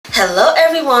Hello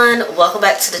everyone, welcome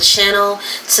back to the channel.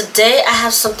 Today I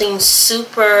have something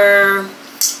super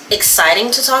exciting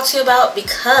to talk to you about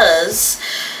because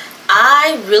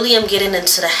I really am getting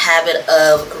into the habit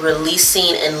of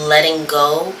releasing and letting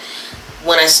go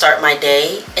when I start my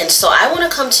day. And so I want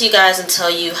to come to you guys and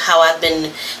tell you how I've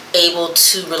been able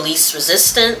to release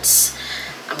resistance.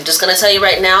 I'm just going to tell you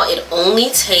right now, it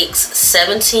only takes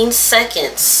 17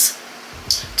 seconds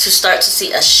to start to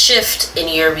see a shift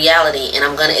in your reality, and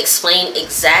I'm going to explain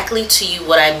exactly to you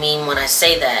what I mean when I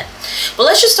say that. But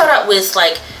let's just start out with,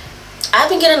 like, I've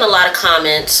been getting a lot of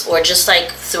comments, or just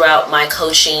like throughout my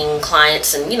coaching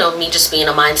clients and, you know, me just being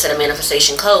a mindset and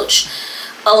manifestation coach,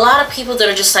 a lot of people that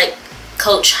are just like,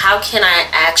 Coach, how can I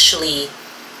actually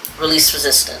release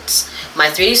resistance? My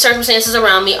 3D circumstances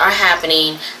around me are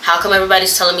happening. How come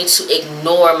everybody's telling me to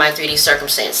ignore my 3D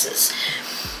circumstances?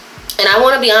 And I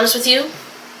want to be honest with you,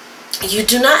 you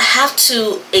do not have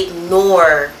to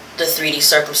ignore the 3D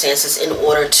circumstances in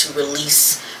order to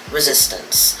release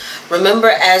resistance. Remember,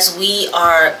 as we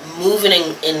are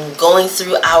moving and going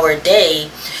through our day,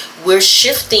 we're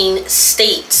shifting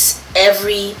states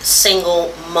every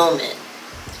single moment.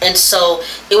 And so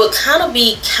it would kind of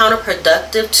be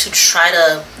counterproductive to try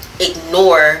to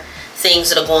ignore things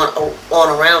that are going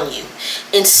on around you.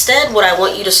 Instead, what I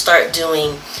want you to start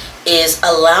doing is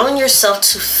allowing yourself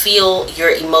to feel your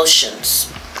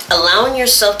emotions, allowing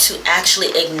yourself to actually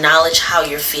acknowledge how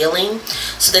you're feeling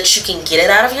so that you can get it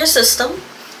out of your system.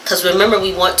 Because remember,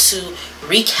 we want to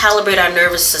recalibrate our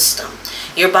nervous system.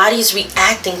 Your body is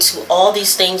reacting to all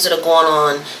these things that are going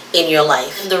on in your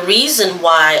life. And the reason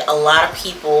why a lot of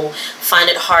people find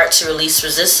it hard to release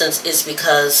resistance is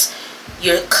because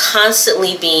you're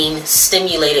constantly being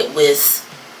stimulated with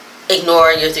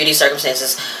ignore your 3D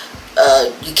circumstances.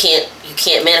 You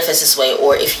can't manifest this way,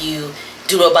 or if you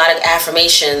do robotic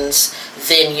affirmations,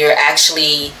 then you're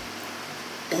actually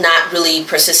not really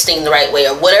persisting the right way,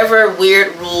 or whatever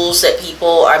weird rules that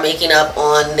people are making up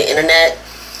on the internet.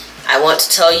 I want to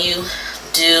tell you,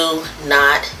 do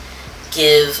not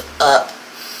give up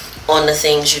on the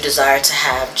things you desire to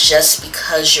have just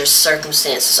because your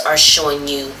circumstances are showing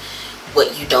you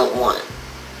what you don't want.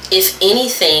 If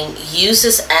anything, use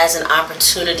this as an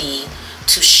opportunity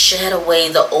to shed away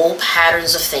the old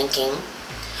patterns of thinking,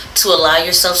 to allow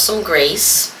yourself some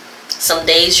grace. Some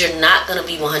days you're not going to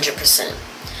be 100%.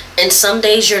 And some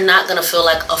days you're not going to feel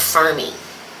like affirming.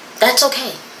 That's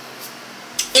okay.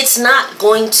 It's not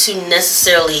going to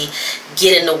necessarily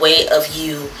get in the way of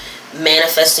you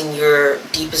manifesting your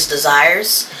deepest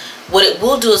desires. What it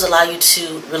will do is allow you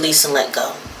to release and let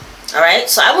go. Alright?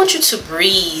 So I want you to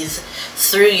breathe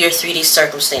through your 3D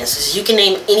circumstances. You can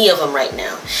name any of them right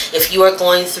now. If you are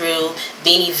going through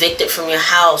being evicted from your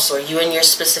house, or you and your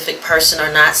specific person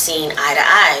are not seeing eye to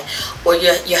eye, or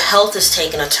your health is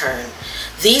taking a turn,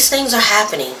 these things are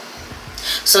happening.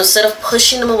 So instead of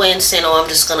pushing them away and saying, oh, I'm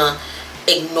just gonna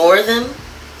ignore them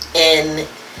and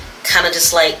kind of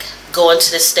just like go into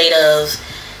this state of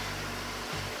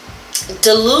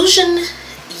delusion,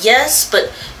 yes,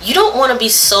 but you don't want to be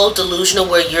so delusional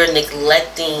where you're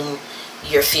neglecting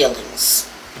your feelings.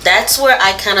 That's where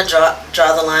I kind of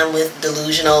draw the line with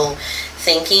delusional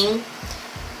thinking.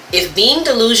 If being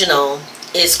delusional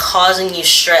is causing you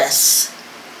stress,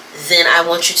 then I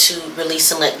want you to release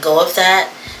and let go of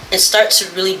that and start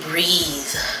to really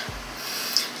breathe.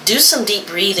 Do some deep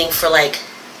breathing for like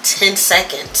 10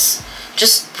 seconds.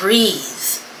 Just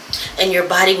breathe and your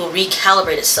body will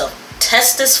recalibrate itself.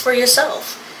 Test this for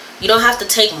yourself. You don't have to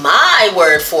take my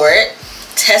word for it.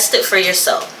 Test it for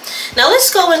yourself. Now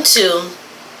let's go into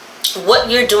what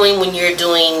you're doing when you're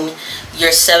doing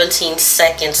your 17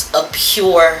 seconds of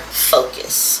pure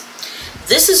focus.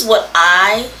 This is what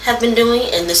I have been doing,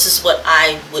 and this is what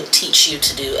I would teach you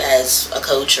to do as a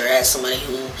coach or as somebody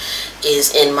who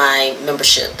is in my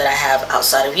membership that I have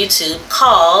outside of YouTube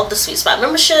called the Sweet Spot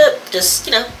Membership. Just,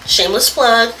 you know, shameless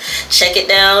plug. Check it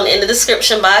down in the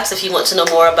description box if you want to know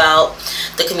more about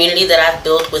the community that I've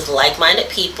built with like-minded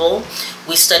people.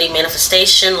 We study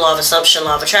manifestation, law of assumption,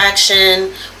 law of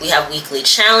attraction. We have weekly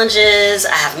challenges.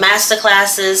 I have master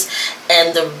classes.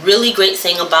 And the really great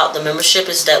thing about the membership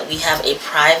is that we have a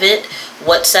private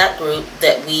WhatsApp group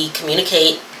that we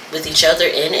communicate with each other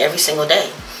in every single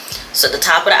day. So at the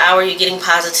top of the hour, you're getting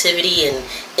positivity and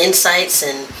insights.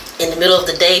 And in the middle of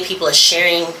the day, people are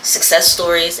sharing success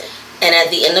stories. And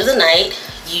at the end of the night,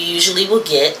 you usually will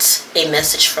get a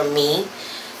message from me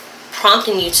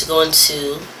prompting you to go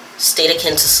into state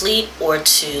akin to sleep or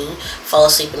to fall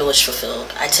asleep in the wish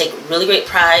fulfilled. I take really great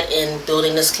pride in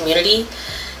building this community,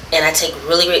 and I take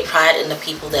really great pride in the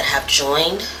people that have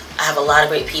joined. I have a lot of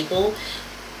great people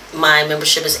My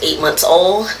membership is 8 months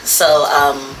old. So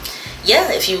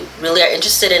yeah, if you really are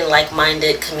interested in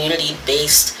like-minded,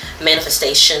 community-based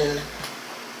manifestation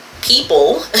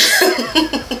people,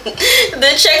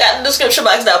 then check out the description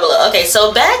box down below. Okay,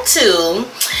 so back to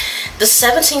the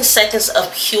 17 seconds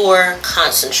of pure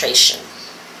concentration.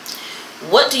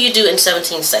 What do you do in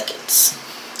 17 seconds?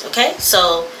 Okay,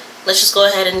 so let's just go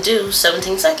ahead and do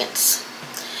 17 seconds.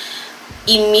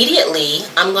 Immediately,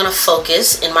 I'm going to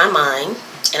focus in my mind,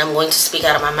 and I'm going to speak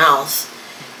out of my mouth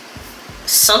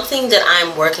something that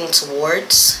I'm working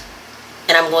towards,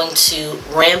 and I'm going to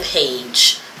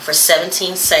rampage for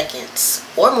 17 seconds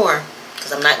or more,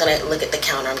 because I'm not going to look at the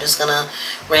counter. I'm just going to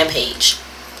rampage,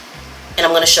 and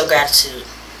I'm going to show gratitude.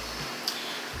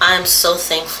 I'm so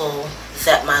thankful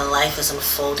that my life is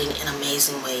unfolding in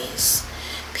amazing ways.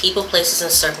 People, places,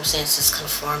 and circumstances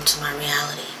conform to my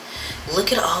reality.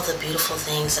 Look at all the beautiful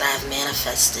things that I have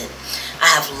manifested. I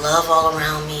have love all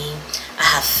around me. I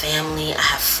have family. I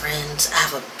have friends. I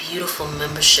have a beautiful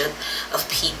membership of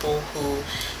people who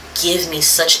give me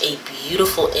such a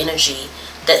beautiful energy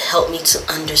that help me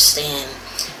to understand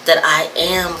that I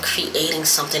am creating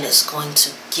something that's going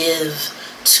to give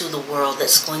to the world,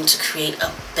 that's going to create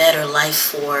a better life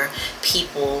for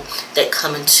people that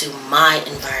come into my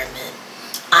environment.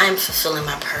 I am fulfilling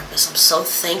my purpose. I'm so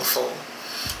thankful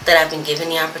that I've been given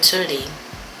the opportunity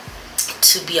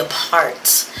to be a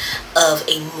part of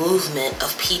a movement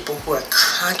of people who are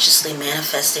consciously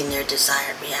manifesting their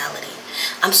desired reality.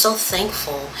 I'm so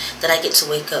thankful that I get to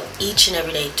wake up each and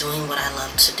every day doing what I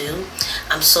love to do.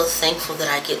 I'm so thankful that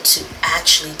I get to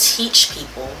actually teach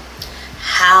people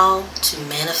how to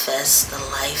manifest the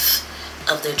life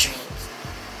of their dreams.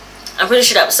 I'm pretty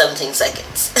sure that was 17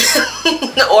 seconds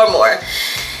or more.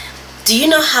 Do you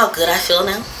know how good I feel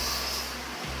now?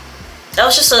 That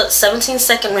was just a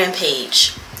 17-second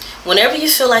rampage. Whenever you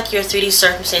feel like your 3D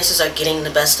circumstances are getting the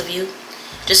best of you,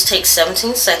 just take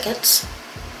 17 seconds.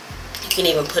 You can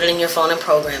even put it in your phone and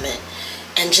program it.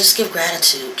 And just give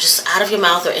gratitude. Just out of your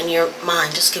mouth or in your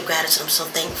mind, just give gratitude. I'm so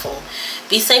thankful.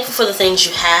 Be thankful for the things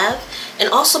you have, and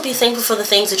also be thankful for the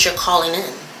things that you're calling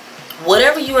in.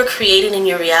 Whatever you are creating in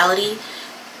your reality,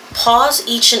 pause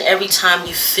each and every time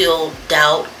you feel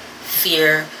doubt,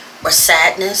 fear, or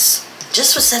sadness,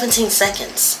 just for 17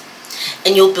 seconds.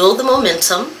 And you'll build the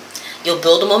momentum. You'll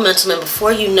build the momentum, and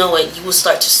before you know it, you will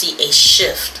start to see a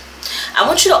shift. I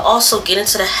want you to also get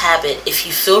into the habit, if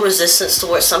you feel resistance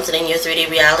towards something in your 3D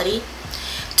reality,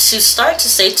 to start to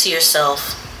say to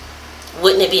yourself,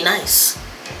 wouldn't it be nice?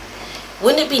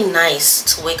 Wouldn't it be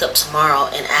nice to wake up tomorrow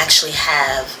and actually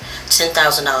have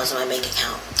 $10,000 in my bank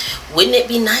account? Wouldn't it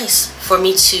be nice for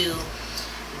me to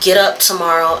get up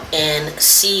tomorrow and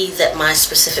see that my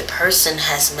specific person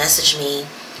has messaged me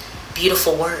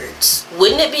beautiful words?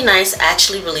 Wouldn't it be nice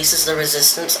actually releases the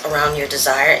resistance around your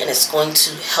desire, and it's going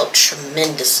to help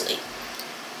tremendously.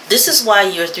 This is why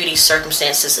your 3D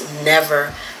circumstances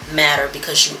never matter,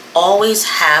 because you always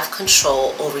have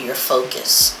control over your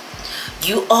focus.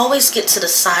 You always get to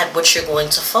decide what you're going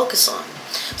to focus on.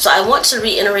 So I want to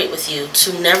reiterate with you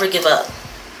to never give up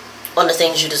on the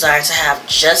things you desire to have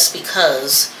just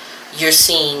because you're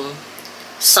seeing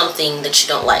something that you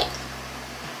don't like.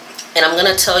 And I'm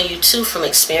going to tell you too from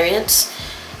experience,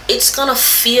 it's going to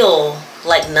feel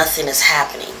like nothing is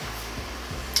happening.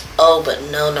 Oh, but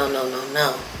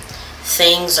no.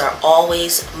 Things are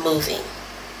always moving.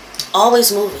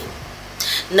 Always moving.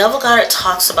 Neville Goddard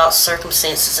talks about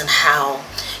circumstances and how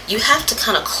you have to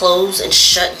kind of close and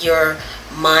shut your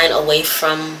mind away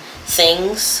from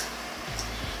things.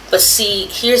 But see,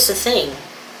 here's the thing.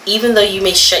 Even though you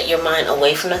may shut your mind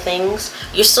away from the things,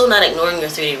 you're still not ignoring your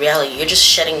 3D reality. You're just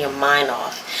shutting your mind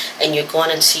off, and you're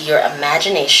going into your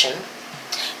imagination,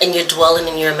 and you're dwelling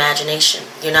in your imagination.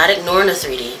 You're not ignoring the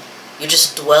 3D. You're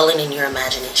just dwelling in your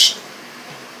imagination.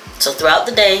 So throughout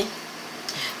the day,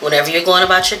 whenever you're going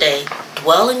about your day,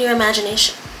 dwell in your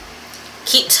imagination.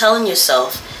 Keep telling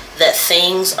yourself that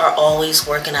things are always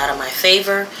working out in my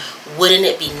favor. Wouldn't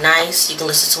it be nice? You can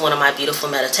listen to one of my beautiful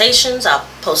meditations. I'll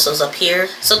post those up here.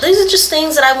 So these are just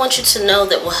things that I want you to know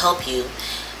that will help you.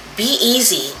 Be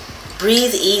easy.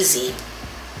 Breathe easy.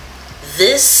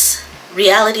 This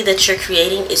reality that you're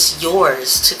creating is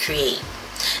yours to create.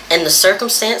 And the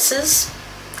circumstances,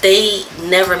 they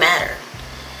never matter.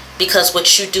 Because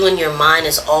what you do in your mind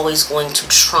is always going to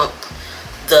trump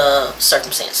the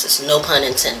circumstances. No pun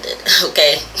intended.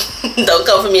 Okay? Don't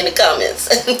come for me in the comments.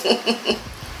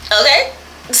 Okay?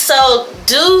 So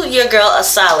do your girl a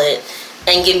solid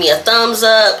and give me a thumbs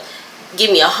up,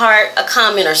 give me a heart, a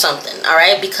comment, or something.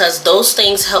 Alright? Because those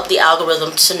things help the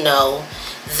algorithm to know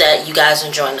that you guys are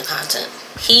enjoying the content.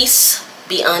 Peace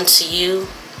be unto you.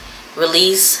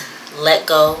 release, let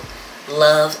go,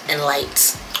 love, and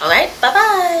light. All right,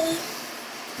 bye-bye.